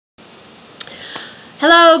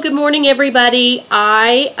Hello, good morning everybody.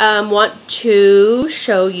 I want to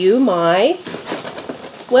show you my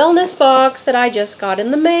wellness box that I just got in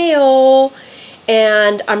the mail,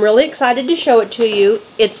 and I'm really excited to show it to you.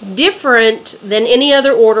 It's different than any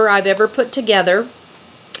other order I've ever put together.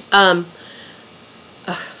 I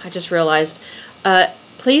just realized,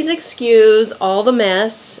 please excuse all the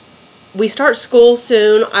mess. We start school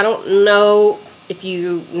soon. I don't know if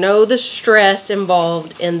you know the stress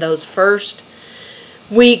involved in those first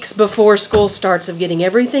weeks before school starts of getting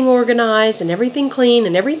everything organized and everything clean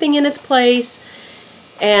and everything in its place,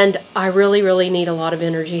 and I really need a lot of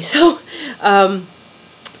energy. So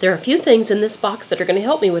there are a few things in this box that are going to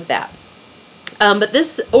help me with that. But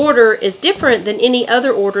this order is different than any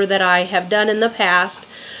other order that I have done in the past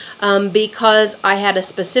because I had a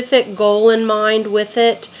specific goal in mind with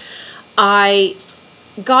it. I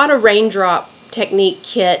got a raindrop technique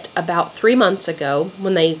kit about 3 months ago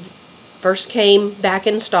when they first came back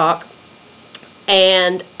in stock,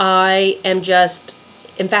 and I am just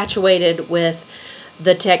infatuated with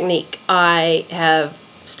the technique. I have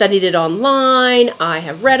studied it online, I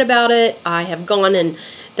have read about it, I have gone and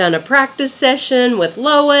done a practice session with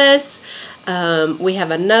Lois. We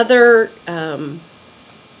have another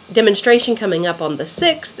demonstration coming up on the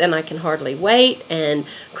 6th, and I can hardly wait, and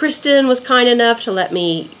Kristen was kind enough to let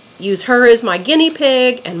me use her as my guinea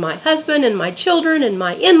pig, and my husband and my children and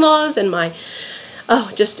my in-laws and my,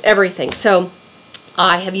 just everything. So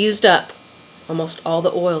I have used up almost all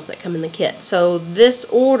the oils that come in the kit. So this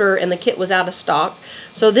order, and the kit was out of stock,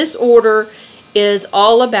 so this order is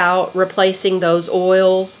all about replacing those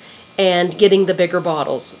oils and getting the bigger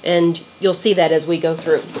bottles, and you'll see that as we go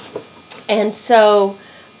through. And so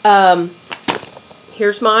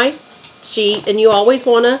here's my sheet, and you always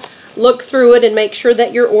want to look through it and make sure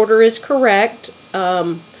that your order is correct.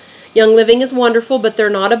 Young Living is wonderful, but they're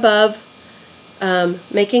not above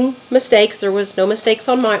making mistakes. There was no mistakes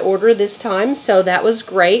on my order this time, so that was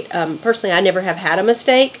great. Personally, I never have had a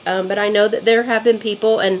mistake, but I know that there have been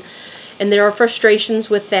people, and there are frustrations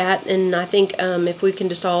with that, and I think if we can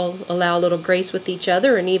just all allow a little grace with each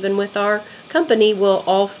other and even with our company, we'll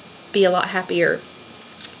all be a lot happier.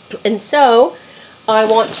 And so I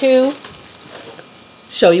want to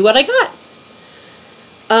show you what I got.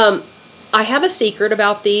 I have a secret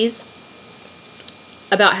about these,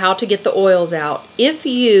 about how to get the oils out. If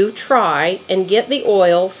you try and get the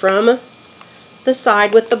oil from the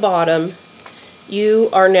side with the bottom, you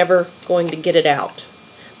are never going to get it out.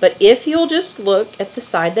 But if you'll just look at the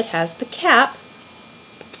side that has the cap,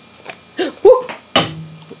 whoop,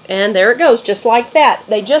 and there it goes, just like that.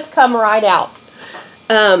 They just come right out.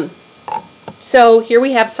 So here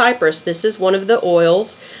we have Cypress. This is one of the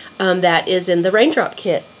oils that is in the raindrop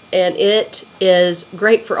kit, and it is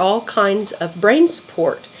great for all kinds of brain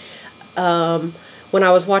support. When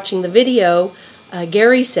I was watching the video,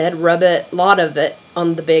 Gary said rub a lot of it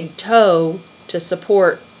on the big toe to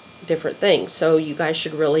support different things. So you guys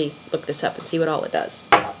should really look this up and see what all it does.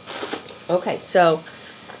 Okay, so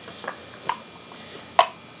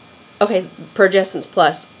Progessence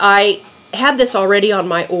Plus. I had this already on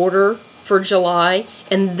my order for July,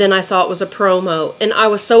 and then I saw it was a promo, and I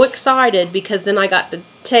was so excited because then I got to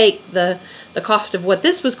take the cost of what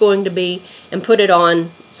this was going to be and put it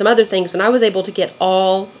on some other things, and I was able to get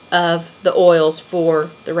all of the oils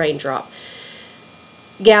for the raindrop.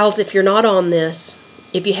 Gals, if you're not on this,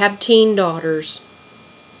 if you have teen daughters,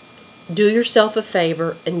 do yourself a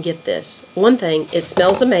favor and get this. One thing, it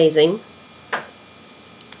smells amazing.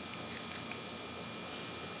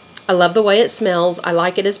 I love the way it smells. I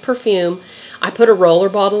like it as perfume. I put a roller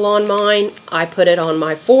bottle on mine. I put it on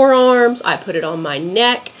my forearms. I put it on my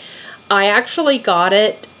neck. I actually got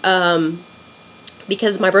it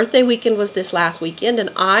because my birthday weekend was this last weekend, and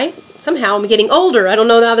somehow I'm getting older. I don't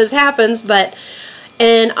know how this happens,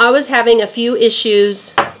 and I was having a few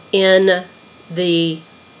issues in the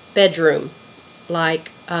bedroom, like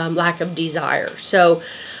lack of desire. So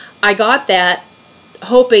I got that,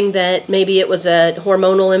 hoping that maybe it was a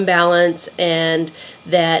hormonal imbalance, and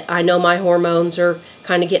that I know my hormones are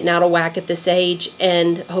kind of getting out of whack at this age,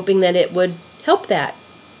 and hoping that it would help that.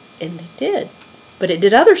 And it did. But it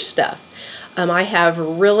did other stuff. I have a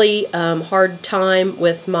really hard time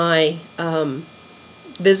with my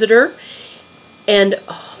visitor, and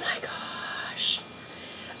oh my gosh,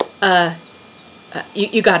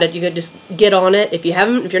 you got it. You could just get on it. If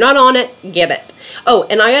you're not on it, get it. Oh,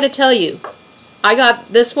 and I got to tell you, I got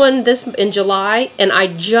this in July, and I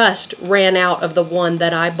just ran out of the one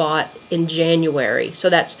that I bought in January. So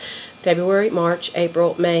that's February, March,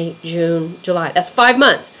 April, May, June, July. That's 5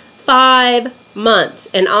 months. 5 months.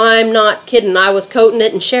 And I'm not kidding. I was coating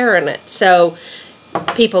it and sharing it. So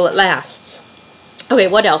people it lasts. Okay,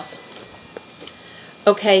 what else?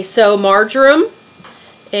 Okay, so marjoram,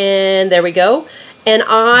 and there we go. And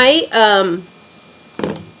I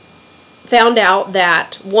found out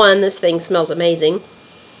that, one, this thing smells amazing.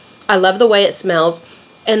 I love the way it smells.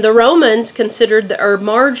 And the Romans considered the herb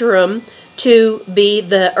marjoram to be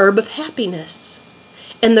the herb of happiness.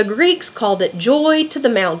 And the Greeks called it joy to the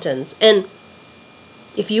mountains. And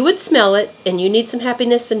if you would smell it and you need some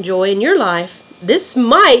happiness and joy in your life, this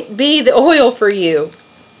might be the oil for you.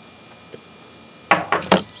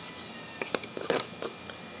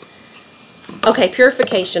 Okay,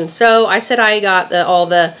 purification. So I said I got all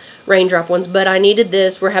the raindrop ones, but I needed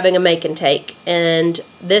this. We're having a make and take, and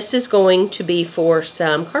this is going to be for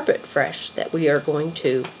some carpet fresh that we are going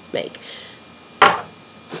to make.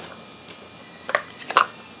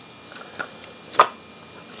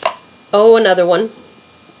 Oh, another one.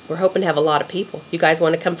 We're hoping to have a lot of people. You guys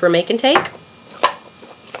want to come for a make and take?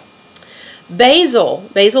 Basil.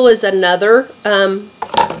 Basil is another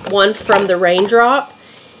one from the raindrop.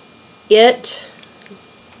 It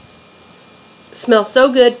smells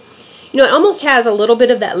so good. You know, it almost has a little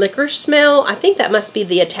bit of that licorice smell. I think that must be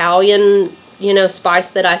the Italian, you know, spice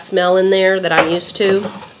that I smell in there that I'm used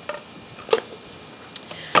to.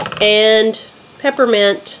 And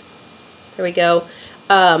peppermint. There we go.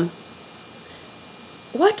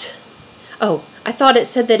 What? Oh, I thought it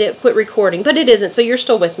said that it quit recording, but it isn't, so you're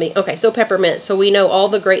still with me. Okay, so peppermint. So we know all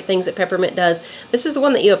the great things that peppermint does. This is the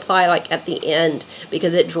one that you apply like at the end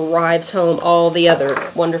because it drives home all the other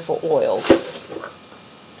wonderful oils.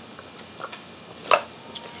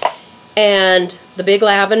 And the big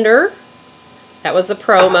lavender, that was a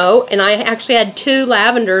promo, and I actually had 2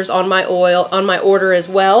 lavenders on my order as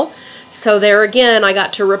well. So there again, I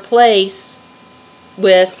got to replace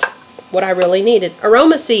with what I really needed.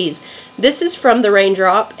 Aroma Seeds. This is from the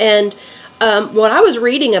raindrop, and what I was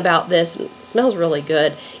reading about this, and it smells really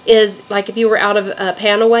good, is like if you were out of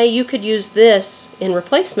Panaway, you could use this in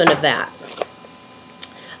replacement of that.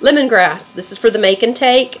 Lemongrass. This is for the make and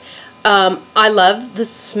take. I love the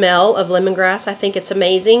smell of lemongrass. I think it's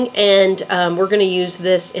amazing, and we're going to use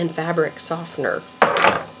this in fabric softener.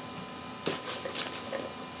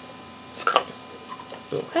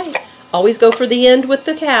 Okay. Always go for the end with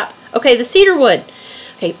the cap. Okay, the cedar wood.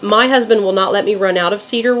 Okay, my husband will not let me run out of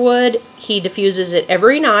cedar wood. He diffuses it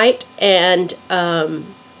every night, and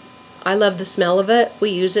I love the smell of it. We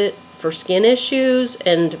use it for skin issues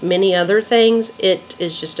and many other things. It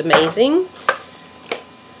is just amazing.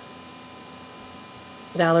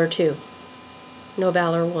 Valor 2. No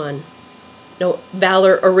Valor 1. No,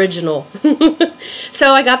 Valor Original.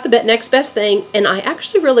 So I got the next best thing, and I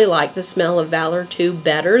actually really like the smell of Valor 2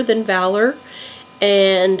 better than Valor,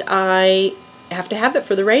 and I have to have it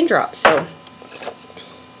for the raindrop. So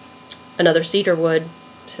another cedar wood,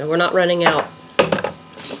 so we're not running out.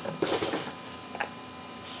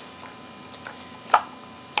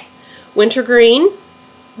 Wintergreen.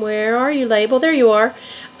 Where are you, label? There you are.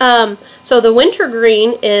 So the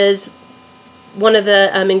wintergreen is one of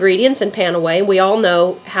the ingredients in Panaway. We all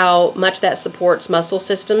know how much that supports muscle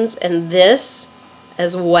systems, and this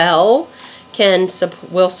as well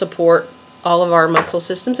will support all of our muscle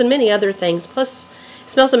systems and many other things. Plus, it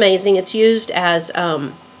smells amazing. It's used as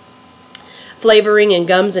flavoring in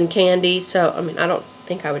gums and candy. So, I mean, I don't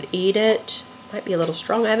think I would eat it. Might be a little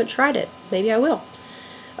strong. I haven't tried it. Maybe I will.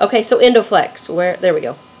 Okay, so Endoflex. There we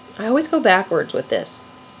go. I always go backwards with this.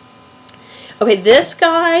 Okay, this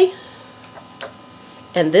guy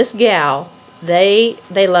and this gal, they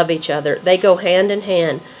love each other. They go hand in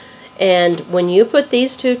hand. And when you put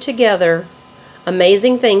these two together,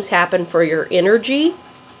 amazing things happen for your energy,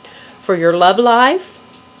 for your love life,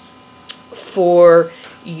 for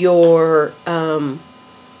your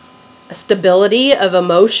stability of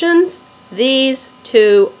emotions. These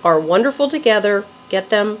two are wonderful together. Get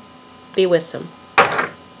them, be with them.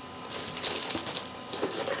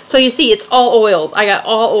 So you see, it's all oils. I got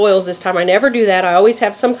all oils this time. I never do that. I always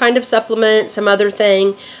have some kind of supplement, some other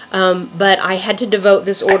thing. But I had to devote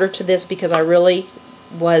this order to this because I really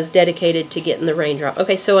was dedicated to getting the raindrop.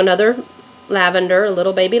 Okay, so another lavender, a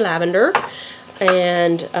little baby lavender.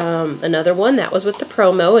 And another one, that was with the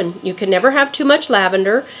promo. And you can never have too much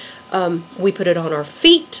lavender. We put it on our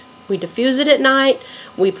feet. We diffuse it at night.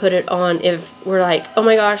 We put it on if we're like, oh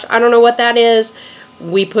my gosh, I don't know what that is.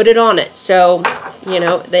 We put it on it. So, you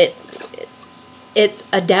know, that it's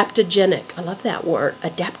adaptogenic. I love that word,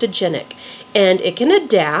 adaptogenic. And it can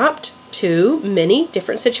adapt to many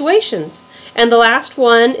different situations. And the last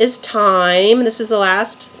one is thyme. This is the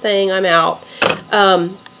last thing. I'm out.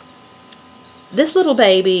 This little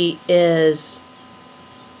baby is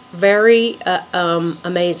very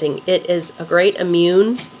amazing. It is a great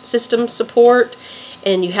immune system support,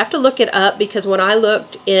 and you have to look it up because when I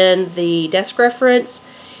looked in the desk reference,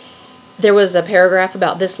 there was a paragraph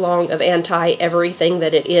about this long of anti-everything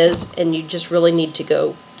that it is, and you just really need to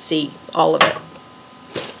go see all of it.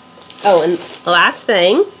 Oh, and the last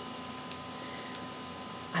thing,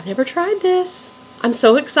 I've never tried this. I'm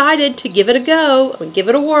so excited to give it a go, give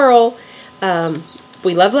it a whirl.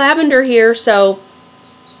 We love lavender here, so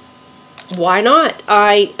why not?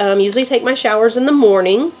 I usually take my showers in the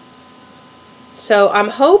morning, so I'm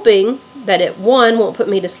hoping that it, one, won't put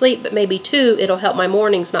me to sleep, but maybe two, it'll help my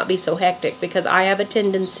mornings not be so hectic, because I have a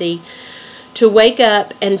tendency to wake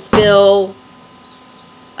up and feel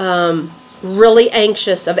really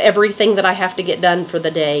anxious of everything that I have to get done for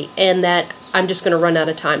the day, and that I'm just going to run out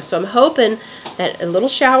of time. So I'm hoping that a little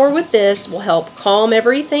shower with this will help calm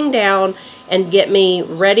everything down and get me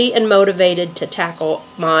ready and motivated to tackle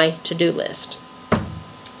my to-do list.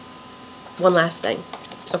 One last thing.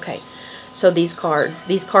 Okay, so these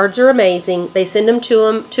cards are amazing. They send them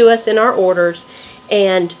to us in our orders,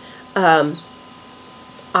 and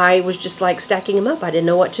I was just like stacking them up. I didn't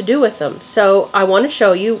know what to do with them. So I want to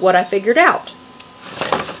show you what I figured out.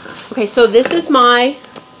 Okay, so this is my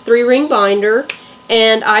 3-ring binder,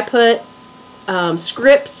 and I put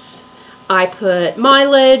scripts, I put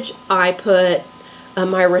mileage, I put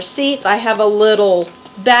my receipts. I have a little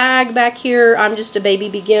bag back here. I'm just a baby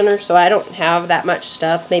beginner, so I don't have that much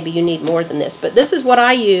stuff. Maybe you need more than this, but this is what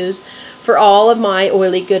I use for all of my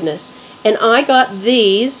oily goodness. And I got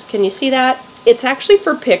these. Can you see that? It's actually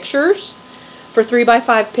for pictures, for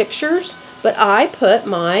 3x5 pictures, but I put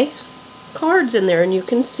my cards in there, and you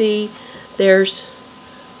can see there's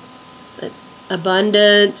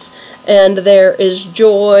abundance, and there is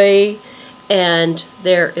joy, and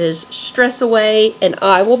there is stress away, and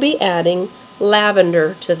I will be adding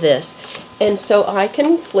lavender to this. And so I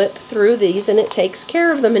can flip through these, and it takes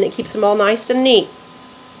care of them, and it keeps them all nice and neat.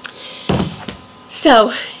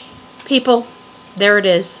 So, people, there it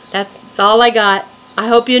is. That's all I got. I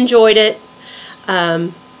hope you enjoyed it.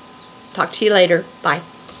 Talk to you later. Bye.